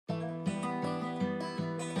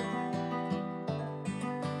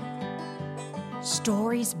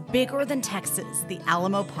Stories Bigger Than Texas, the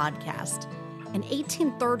Alamo podcast. An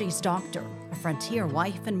 1830s doctor, a frontier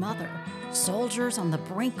wife and mother, soldiers on the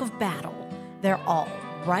brink of battle. They're all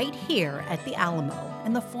right here at the Alamo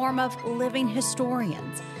in the form of living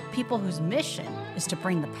historians, people whose mission is to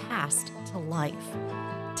bring the past to life.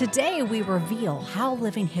 Today, we reveal how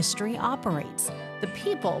living history operates, the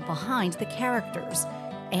people behind the characters,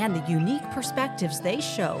 and the unique perspectives they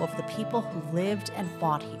show of the people who lived and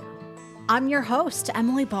fought here. I'm your host,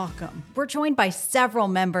 Emily Baucom. We're joined by several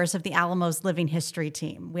members of the Alamo's Living History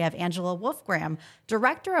team. We have Angela Wolfgram,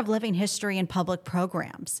 Director of Living History and Public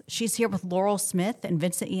Programs. She's here with Laurel Smith and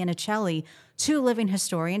Vincent Iannicelli, two living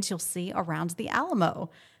historians you'll see around the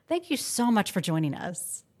Alamo. Thank you so much for joining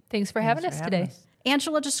us. Thanks for having us today.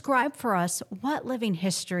 Angela, describe for us what living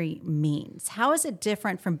history means. How is it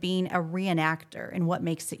different from being a reenactor, and what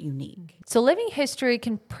makes it unique? So living history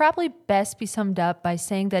can probably best be summed up by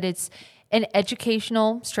saying that it's an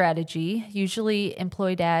educational strategy, usually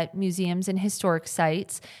employed at museums and historic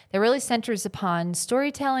sites, that really centers upon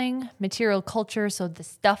storytelling, material culture, so the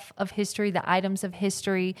stuff of history, the items of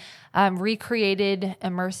history, recreated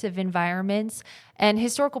immersive environments, and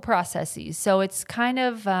historical processes. So it's kind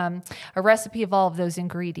of a recipe of all of those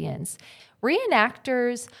ingredients.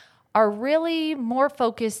 Reenactors are really more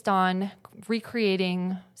focused on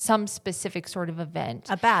recreating some specific sort of event.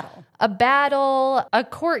 A battle, a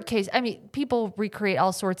court case. I mean, people recreate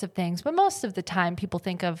all sorts of things, but most of the time people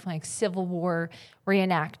think of like Civil War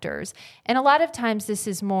reenactors. And a lot of times this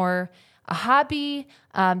is more a hobby.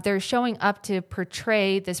 They're showing up to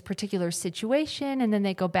portray this particular situation, and then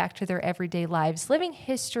they go back to their everyday lives. Living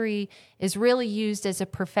history is really used as a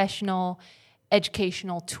professional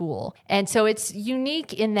educational tool. And so it's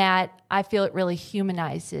unique in that I feel it really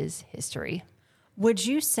humanizes history. Would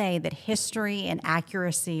you say that history and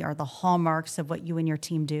accuracy are the hallmarks of what you and your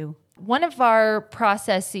team do? One of our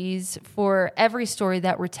processes for every story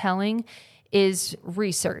that we're telling is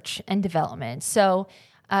research and development. So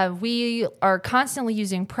we are constantly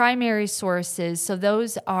using primary sources. So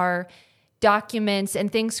those are documents and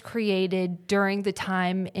things created during the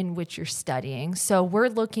time in which you're studying. So we're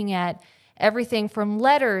looking at everything from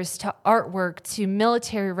letters to artwork to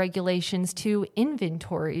military regulations to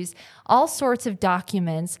inventories, all sorts of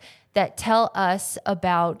documents that tell us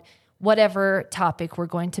about whatever topic we're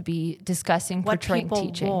going to be discussing, portraying, teaching.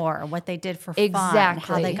 What people wore, what they did for exactly.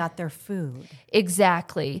 fun, how they got their food.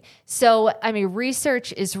 Exactly. So, I mean,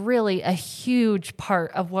 research is really a huge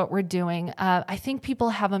part of what we're doing. I think people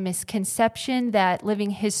have a misconception that living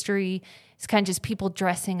history is kind of just people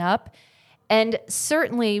dressing up. And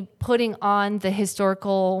certainly putting on the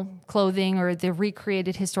historical clothing or the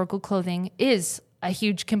recreated historical clothing is a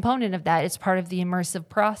huge component of that. It's part of the immersive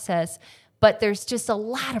process. But there's just a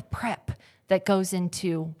lot of prep that goes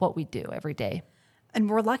into what we do every day. And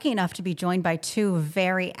we're lucky enough to be joined by two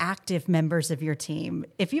very active members of your team.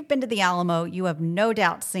 If you've been to the Alamo, you have no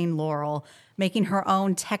doubt seen Laurel making her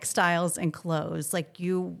own textiles and clothes like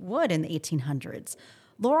you would in the 1800s.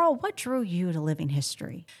 Laurel, what drew you to living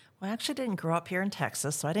history? Well, I actually didn't grow up here in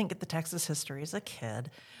Texas, so I didn't get the Texas history as a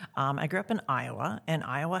kid. I grew up in Iowa, and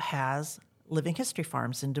Iowa has living history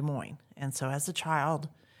farms in Des Moines. And so as a child,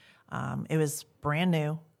 it was brand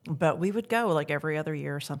new, but we would go like every other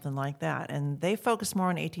year or something like that. And they focused more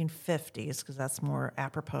on 1850s because that's more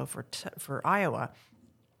apropos for Iowa.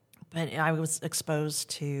 But I was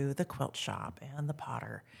exposed to the quilt shop and the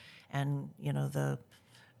potter and, the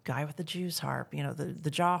guy with the Jew's harp,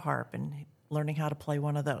 the jaw harp, and learning how to play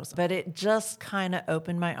one of those. But it just kind of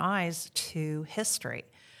opened my eyes to history.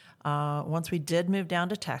 Once we did move down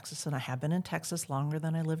to Texas, and I have been in Texas longer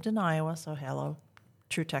than I lived in Iowa, so hello,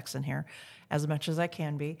 true Texan here, as much as I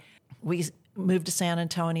can be. We moved to San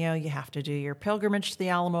Antonio. You have to do your pilgrimage to the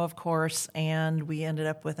Alamo, of course, and we ended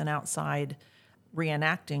up with an outside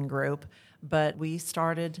reenacting group. But we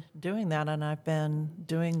started doing that, and I've been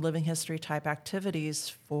doing living history type activities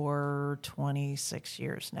for 26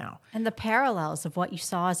 years now. And the parallels of what you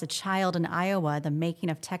saw as a child in Iowa, the making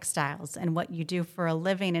of textiles, and what you do for a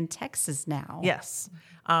living in Texas now. Yes.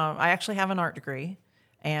 I actually have an art degree,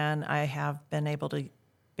 and I have been able to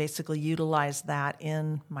basically utilize that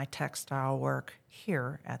in my textile work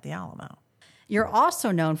here at the Alamo. You're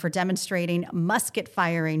also known for demonstrating musket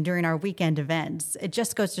firing during our weekend events. It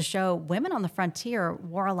just goes to show women on the frontier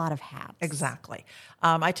wore a lot of hats. Exactly.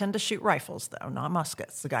 I tend to shoot rifles, though, not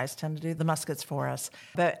muskets. The guys tend to do the muskets for us.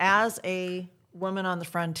 But as a woman on the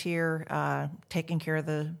frontier, taking care of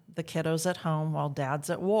the kiddos at home while dad's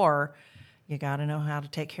at war, you got to know how to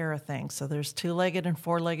take care of things. So there's two-legged and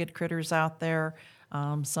four-legged critters out there.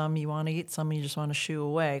 Some you want to eat, some you just want to shoo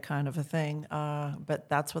away, kind of a thing. But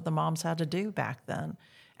that's what the moms had to do back then,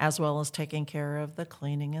 as well as taking care of the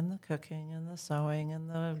cleaning and the cooking and the sewing and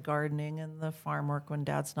the gardening and the farm work when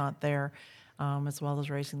dad's not there, as well as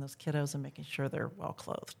raising those kiddos and making sure they're well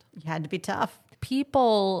clothed. You had to be tough.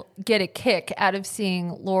 People get a kick out of seeing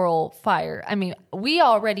Laurel fire. I mean, we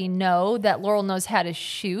already know that Laurel knows how to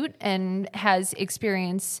shoot and has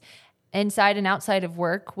experience inside and outside of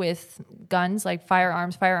work with guns, like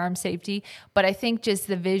firearm safety. But I think just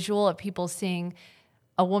the visual of people seeing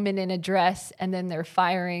a woman in a dress and then they're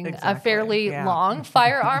firing a fairly long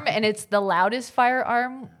firearm, and it's the loudest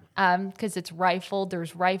firearm because it's rifled.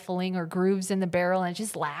 There's rifling or grooves in the barrel, and it's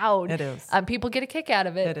just loud. It is. People get a kick out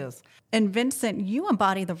of it. It is. And Vincent, you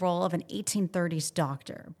embody the role of an 1830s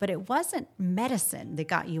doctor, but it wasn't medicine that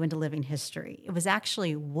got you into living history. It was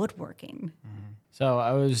actually woodworking. So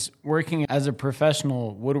I was working as a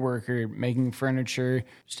professional woodworker, making furniture,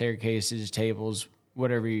 staircases, tables,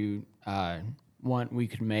 whatever you want we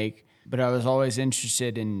could make. But I was always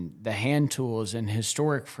interested in the hand tools and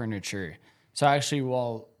historic furniture. So actually,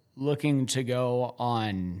 while looking to go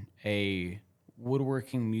on a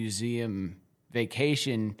woodworking museum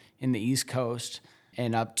vacation in the East Coast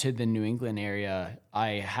and up to the New England area,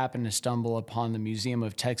 I happened to stumble upon the Museum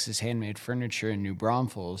of Texas Handmade Furniture in New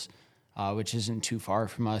Braunfels, which isn't too far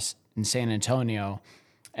from us in San Antonio,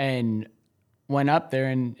 and went up there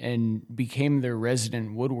and became their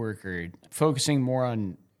resident woodworker, focusing more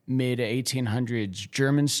on mid-1800s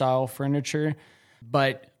German-style furniture,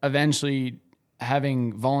 but eventually,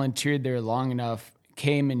 having volunteered there long enough,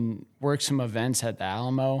 came and worked some events at the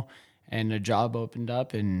Alamo, and a job opened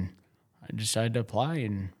up, and I decided to apply,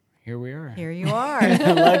 and here we are. Here you are.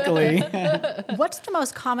 Luckily. What's the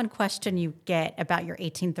most common question you get about your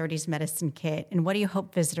 1830s medicine kit, and what do you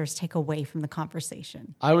hope visitors take away from the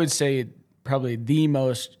conversation? I would say probably the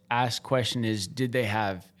most asked question is, did they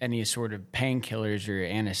have any sort of painkillers or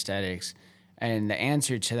anesthetics? And the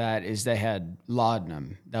answer to that is they had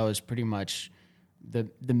laudanum. That was pretty much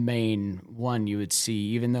the main one you would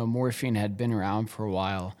see, even though morphine had been around for a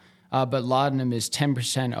while. But laudanum is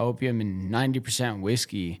 10% opium and 90%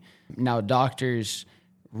 whiskey. Now, doctors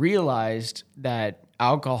realized that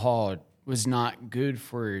alcohol was not good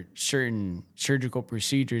for certain surgical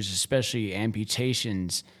procedures, especially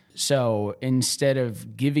amputations. So instead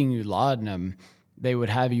of giving you laudanum, they would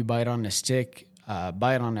have you bite on a stick,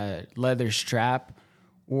 bite on a leather strap,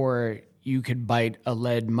 or you could bite a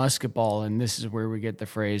lead musket ball, and this is where we get the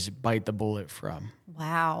phrase, bite the bullet from.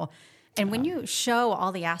 Wow. And when you show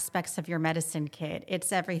all the aspects of your medicine kit,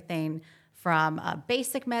 it's everything from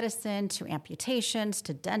basic medicine to amputations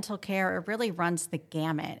to dental care. It really runs the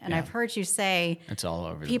gamut. And I've heard you say it's all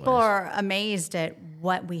over the place. People are amazed at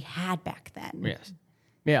what we had back then. Yes.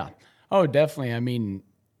 Yeah. Oh, definitely. I mean,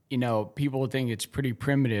 people think it's pretty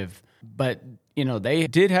primitive, but, they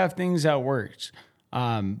did have things that worked.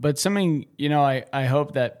 But something, I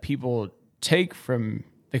hope that people take from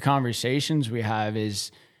the conversations we have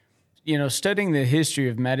is, studying the history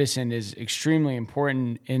of medicine is extremely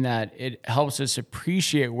important in that it helps us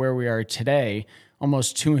appreciate where we are today,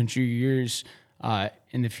 almost 200 years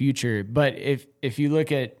in the future. But if you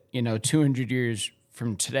look at, 200 years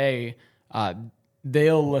from today,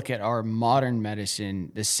 they'll look at our modern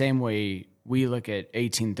medicine the same way we look at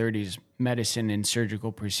 1830s medicine and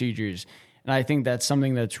surgical procedures. And I think that's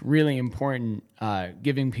something that's really important,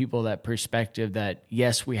 giving people that perspective that,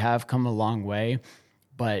 yes, we have come a long way,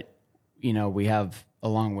 but we have a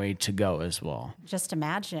long way to go as well. Just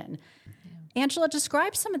imagine. Angela,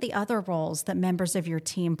 describe some of the other roles that members of your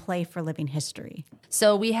team play for living history.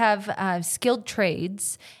 So we have skilled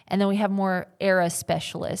trades, and then we have more era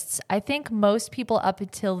specialists. I think most people up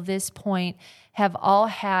until this point have all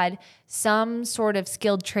had some sort of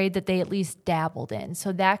skilled trade that they at least dabbled in.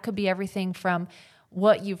 So that could be everything from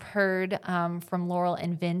what you've heard from Laurel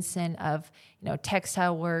and Vincent of,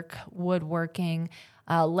 textile work, woodworking,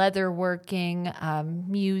 leather working,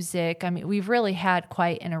 music. I mean, we've really had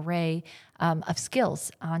quite an array of skills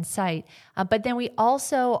on site. But then we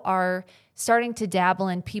also are starting to dabble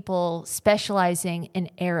in people specializing in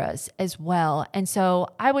eras as well. And so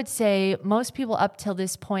I would say most people up till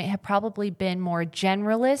this point have probably been more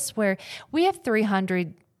generalists, where we have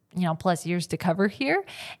 300 plus years to cover here.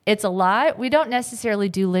 It's a lot. We don't necessarily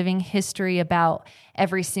do living history about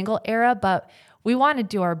every single era, but we want to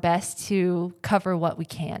do our best to cover what we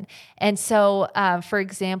can. And so, for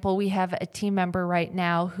example, we have a team member right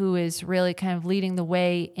now who is really kind of leading the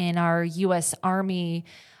way in our U.S. Army,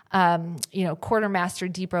 quartermaster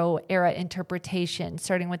depot era interpretation,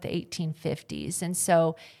 starting with the 1850s. And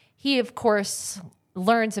so he, of course,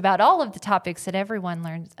 learns about all of the topics that everyone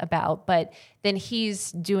learns about, but then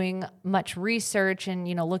he's doing much research and,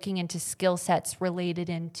 looking into skill sets related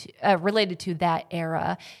to that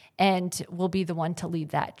era, and will be the one to lead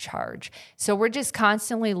that charge. So we're just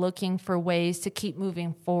constantly looking for ways to keep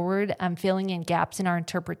moving forward, filling in gaps in our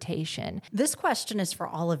interpretation. This question is for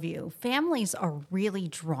all of you. Families are really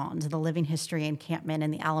drawn to the Living History encampment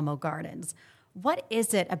in the Alamo Gardens. What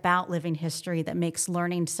is it about Living History that makes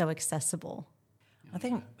learning so accessible? I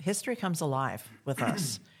think history comes alive with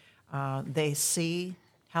us. They see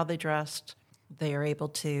how they dressed. They are able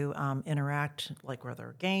to interact, like where there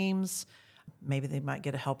are games. Maybe they might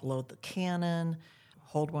get to help load the cannon,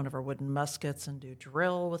 hold one of our wooden muskets and do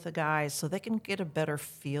drill with the guys, so they can get a better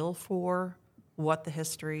feel for what the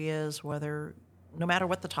history is, no matter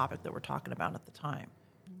what the topic that we're talking about at the time.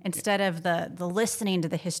 Instead of the listening to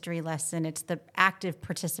the history lesson, it's the active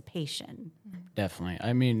participation. Definitely.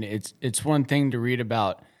 I mean, it's one thing to read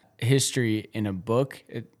about history in a book.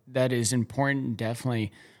 That is important,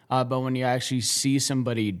 definitely. But when you actually see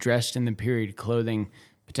somebody dressed in the period clothing,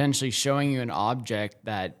 potentially showing you an object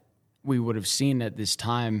that we would have seen at this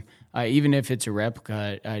time, even if it's a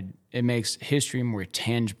replica, it makes history more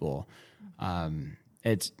tangible.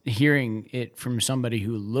 It's hearing it from somebody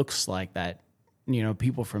who looks like that,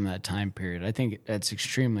 people from that time period. I think that's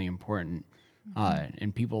extremely important.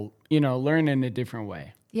 And people, learn in a different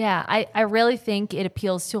way. Yeah, I really think it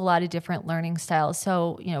appeals to a lot of different learning styles.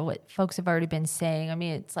 So, what folks have already been saying, I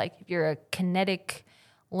mean, it's like if you're a kinetic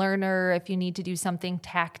learner, if you need to do something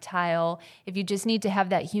tactile, if you just need to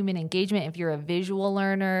have that human engagement, if you're a visual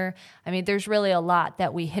learner, I mean, there's really a lot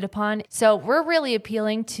that we hit upon. So we're really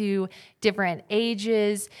appealing to different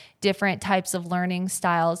ages, different types of learning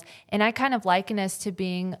styles. And I kind of liken us to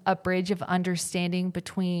being a bridge of understanding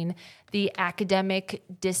between the academic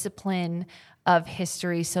discipline of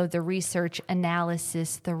history, so the research,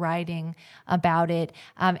 analysis, the writing about it,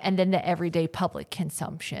 and then the everyday public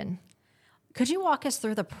consumption. Could you walk us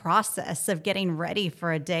through the process of getting ready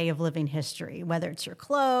for a day of Living History? Whether it's your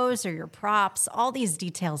clothes or your props, all these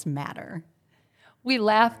details matter. We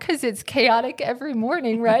laugh because it's chaotic every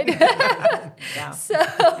morning, right? Yeah. So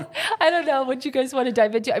I don't know what you guys want to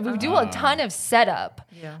dive into. We do a ton of setup.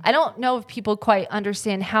 Yeah. I don't know if people quite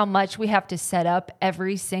understand how much we have to set up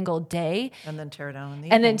every single day. And then tear down in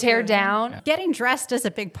the And then evening, tear too. down. Yeah. Getting dressed is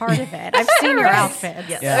a big part of it. I've seen your outfits.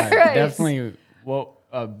 Yes. Yeah, Right. definitely. Well,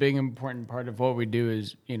 a big important part of what we do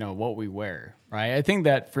is, what we wear, right? I think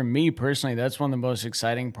that for me personally, that's one of the most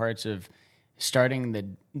exciting parts of starting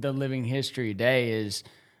the Living History Day is,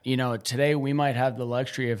 today we might have the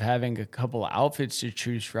luxury of having a couple outfits to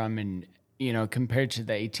choose from, and, compared to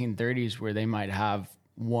the 1830s where they might have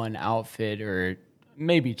one outfit or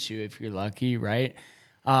maybe two if you're lucky, right?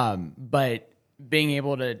 But being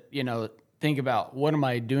able to, think about what am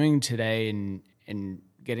I doing today and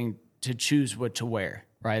getting to choose what to wear,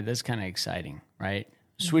 right? That's kind of exciting, right?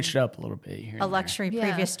 Switch it up a little bit here. A luxury Yeah.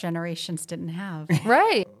 previous generations didn't have.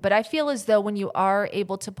 Right. But I feel as though when you are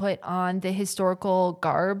able to put on the historical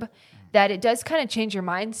garb, that it does kind of change your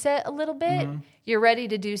mindset a little bit. Mm-hmm. You're ready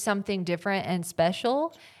to do something different and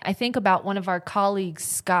special. I think about one of our colleagues,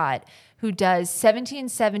 Scott, who does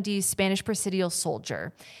 1770s Spanish Presidial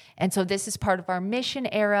soldier. And so this is part of our mission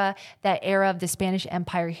era, that era of the Spanish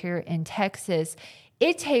Empire here in Texas.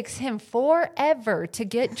 It takes him forever to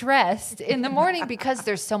get dressed in the morning because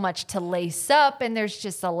there's so much to lace up and there's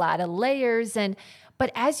just a lot of layers.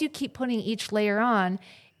 But as you keep putting each layer on,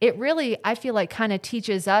 it really, I feel like, kind of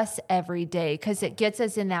teaches us every day because it gets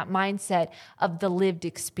us in that mindset of the lived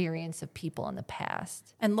experience of people in the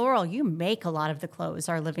past. And Laurel, you make a lot of the clothes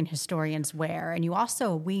our living historians wear, and you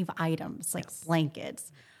also weave items like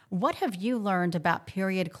blankets. What have you learned about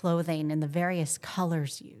period clothing and the various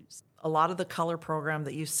colors used? A lot of the color program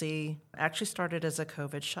that you see actually started as a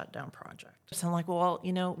COVID shutdown project. So I'm like, well,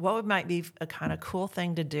 what might be a kind of cool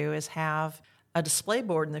thing to do is have a display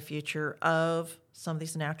board in the future of some of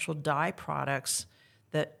these natural dye products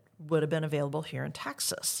that would have been available here in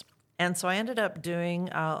Texas. And so I ended up doing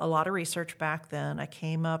a lot of research back then. I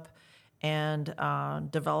came up and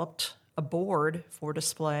developed a board for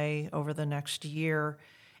display over the next year.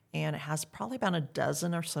 And it has probably about a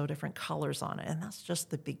dozen or so different colors on it. And that's just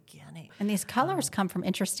the beginning. And these colors come from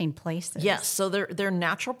interesting places. Yes, so they're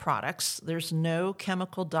natural products. There's no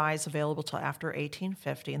chemical dyes available till after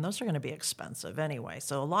 1850, and those are going to be expensive anyway.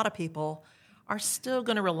 So a lot of people are still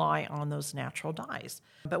going to rely on those natural dyes.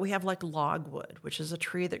 But we have like logwood, which is a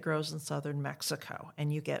tree that grows in southern Mexico,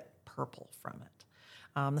 and you get purple from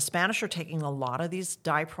it. The Spanish are taking a lot of these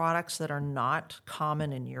dye products that are not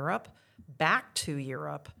common in Europe back to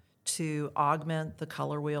Europe to augment the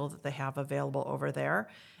color wheel that they have available over there.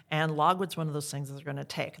 And logwood's one of those things that they're going to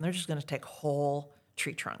take, and they're just going to take whole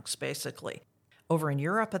tree trunks, basically. Over in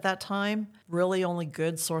Europe at that time, really only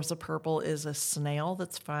good source of purple is a snail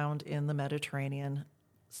that's found in the Mediterranean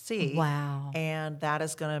Sea. Wow. And that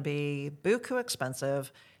is going to be buku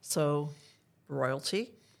expensive. So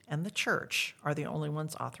royalty and the church are the only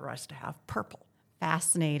ones authorized to have purple.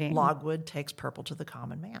 Fascinating. Logwood takes purple to the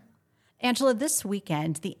common man. Angela, this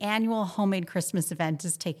weekend, the annual Homemade Christmas event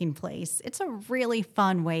is taking place. It's a really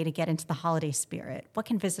fun way to get into the holiday spirit. What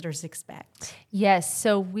can visitors expect? Yes,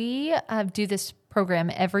 so we do this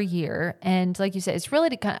program every year. And like you said, it's really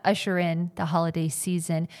to kind of usher in the holiday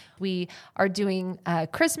season. We are doing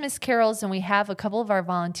Christmas carols, and we have a couple of our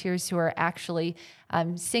volunteers who are actually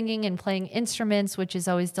singing and playing instruments, which is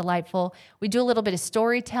always delightful. We do a little bit of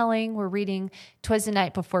storytelling. We're reading 'Twas the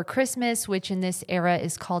Night Before Christmas, which in this era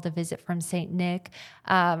is called A Visit from St. Nick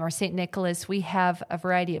or St. Nicholas. We have a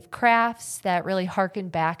variety of crafts that really harken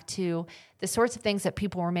back to the sorts of things that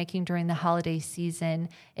people were making during the holiday season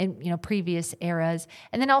in previous eras,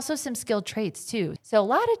 and then also some skilled trades too. So a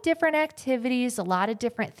lot of different activities, a lot of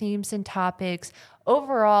different themes and topics.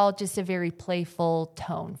 Overall, just a very playful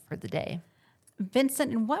tone for the day.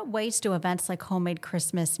 Vincent, in what ways do events like Homemade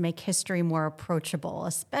Christmas make history more approachable,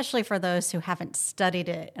 especially for those who haven't studied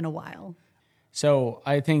it in a while? So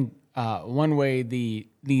I think one way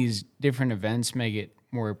these different events make it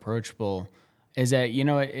more approachable is that,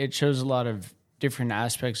 it shows a lot of different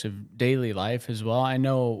aspects of daily life as well. I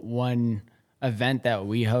know one event that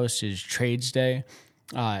we host is Trades Day.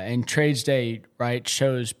 And Trades Day, right,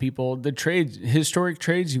 shows people the trades, historic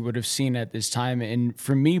trades you would have seen at this time. And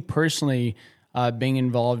for me personally, being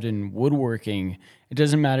involved in woodworking, it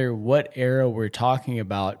doesn't matter what era we're talking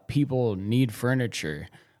about, people need furniture.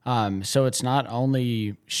 So it's not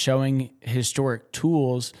only showing historic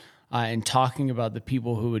tools and talking about the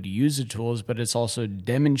people who would use the tools, but it's also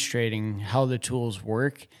demonstrating how the tools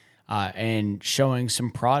work and showing some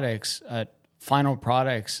products, final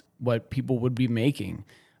products, what people would be making.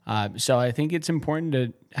 So I think it's important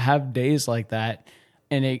to have days like that,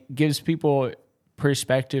 and it gives people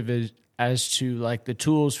perspective as to like the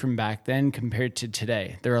tools from back then compared to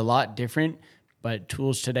today. They're a lot different, but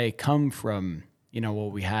tools today come from,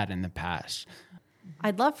 what we had in the past.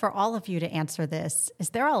 I'd love for all of you to answer this. Is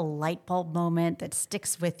there a light bulb moment that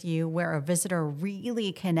sticks with you where a visitor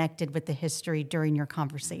really connected with the history during your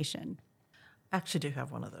conversation? I actually do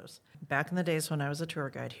have one of those. Back in the days when I was a tour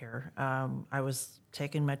guide here, I was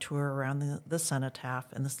taking my tour around the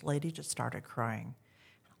cenotaph, and this lady just started crying.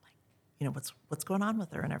 And I'm like, what's going on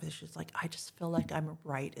with her and everything? She's like, I just feel like I'm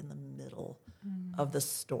right in the middle of the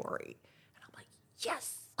story. And I'm like,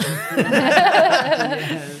 yes.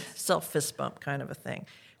 Self fist bump kind of a thing,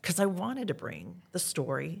 because I wanted to bring the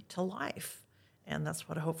story to life, and that's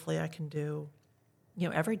what hopefully I can do,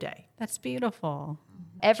 every day. That's beautiful.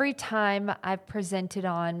 Every time I've presented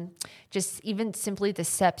on just even simply the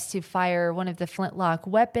steps to fire one of the flintlock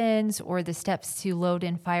weapons or the steps to load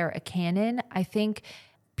and fire a cannon, I think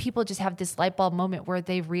people just have this light bulb moment where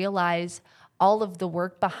they realize all of the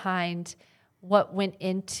work behind what went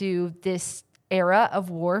into this era of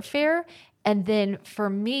warfare. And then for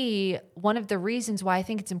me, one of the reasons why I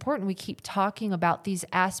think it's important we keep talking about these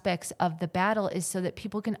aspects of the battle is so that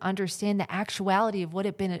people can understand the actuality of what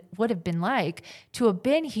it would have been like to have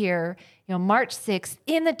been here, March 6th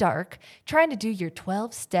in the dark, trying to do your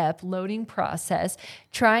 12-step loading process,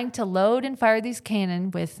 trying to load and fire these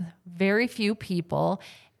cannon with very few people.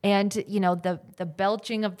 And, the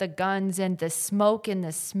belching of the guns and the smoke and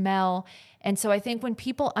the smell. And so I think when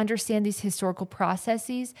people understand these historical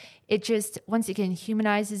processes, it just, once again,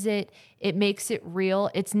 humanizes it. It makes it real.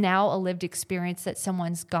 It's now a lived experience that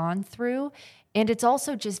someone's gone through. And it's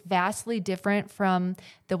also just vastly different from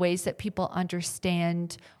the ways that people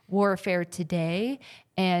understand warfare today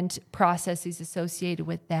and processes associated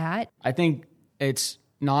with that. I think it's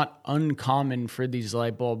not uncommon for these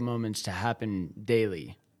light bulb moments to happen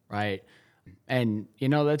daily, right? And,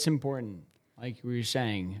 that's important. Like we were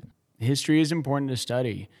saying, history is important to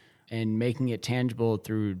study, and making it tangible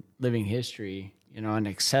through living history, and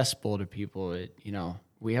accessible to people.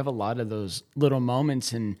 We have a lot of those little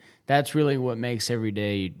moments, and that's really what makes every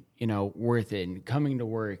day, worth it. And coming to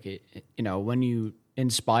work, when you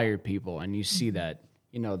inspire people and you see that,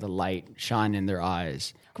 the light shine in their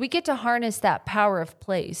eyes. We get to harness that power of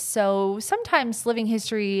place. So sometimes living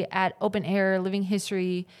history at open air, living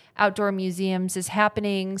history outdoor museums is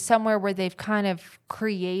happening somewhere where they've kind of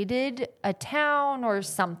created a town or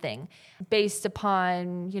something based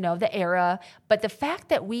upon, the era. But the fact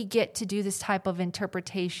that we get to do this type of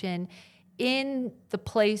interpretation in the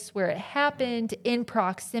place where it happened, in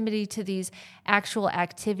proximity to these actual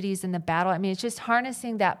activities in the battle. I mean, it's just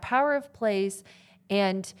harnessing that power of place.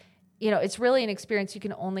 And, it's really an experience you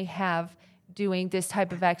can only have doing this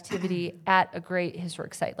type of activity at a great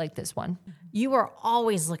historic site like this one. You are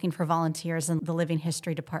always looking for volunteers in the Living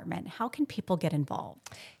History Department. How can people get involved?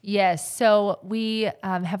 Yes, so we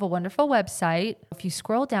have a wonderful website. If you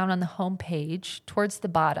scroll down on the homepage towards the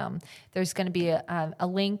bottom, there's going to be a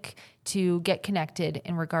link to get connected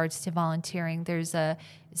in regards to volunteering. There's a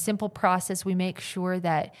simple process. We make sure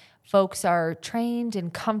that folks are trained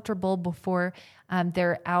and comfortable before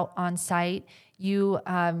they're out on site. You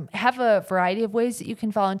have a variety of ways that you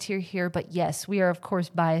can volunteer here, but yes, we are of course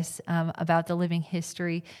biased about the living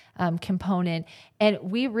history component, and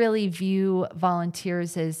we really view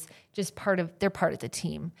volunteers as just they're part of the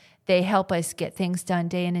team. They help us get things done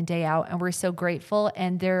day in and day out, and we're so grateful.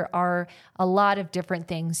 And there are a lot of different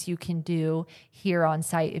things you can do here on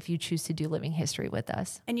site if you choose to do living history with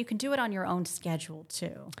us. And you can do it on your own schedule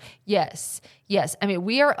too. Yes. I mean,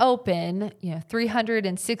 we are open,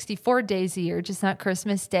 364 days a year, just not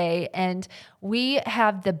Christmas Day. And we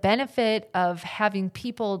have the benefit of having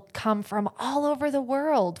people come from all over the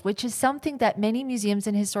world, which is something that many museums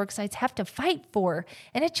and historic sites have to fight for.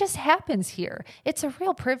 And it just happens here. It's a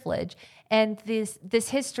real privilege. And this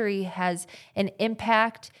history has an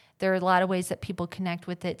impact. There are a lot of ways that people connect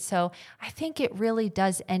with it. So I think it really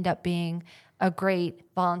does end up being a great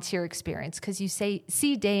volunteer experience because you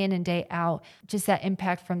see day in and day out just that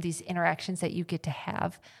impact from these interactions that you get to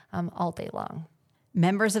have all day long.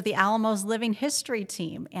 Members of the Alamo's Living History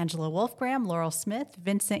team, Angela Wolfgram, Laurel Smith,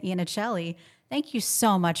 Vincent Iannicelli, thank you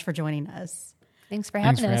so much for joining us. Thanks for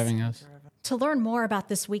having us. To learn more about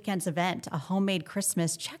this weekend's event, A Homemade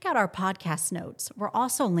Christmas, check out our podcast notes. We're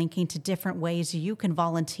also linking to different ways you can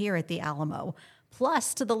volunteer at the Alamo,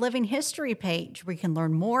 plus to the Living History page, where you can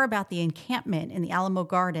learn more about the encampment in the Alamo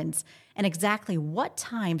Gardens and exactly what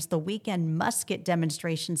times the weekend musket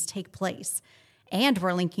demonstrations take place. And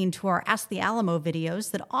we're linking to our Ask the Alamo videos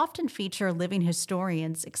that often feature living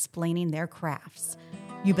historians explaining their crafts.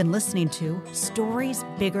 You've been listening to Stories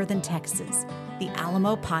Bigger Than Texas, the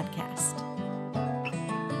Alamo Podcast.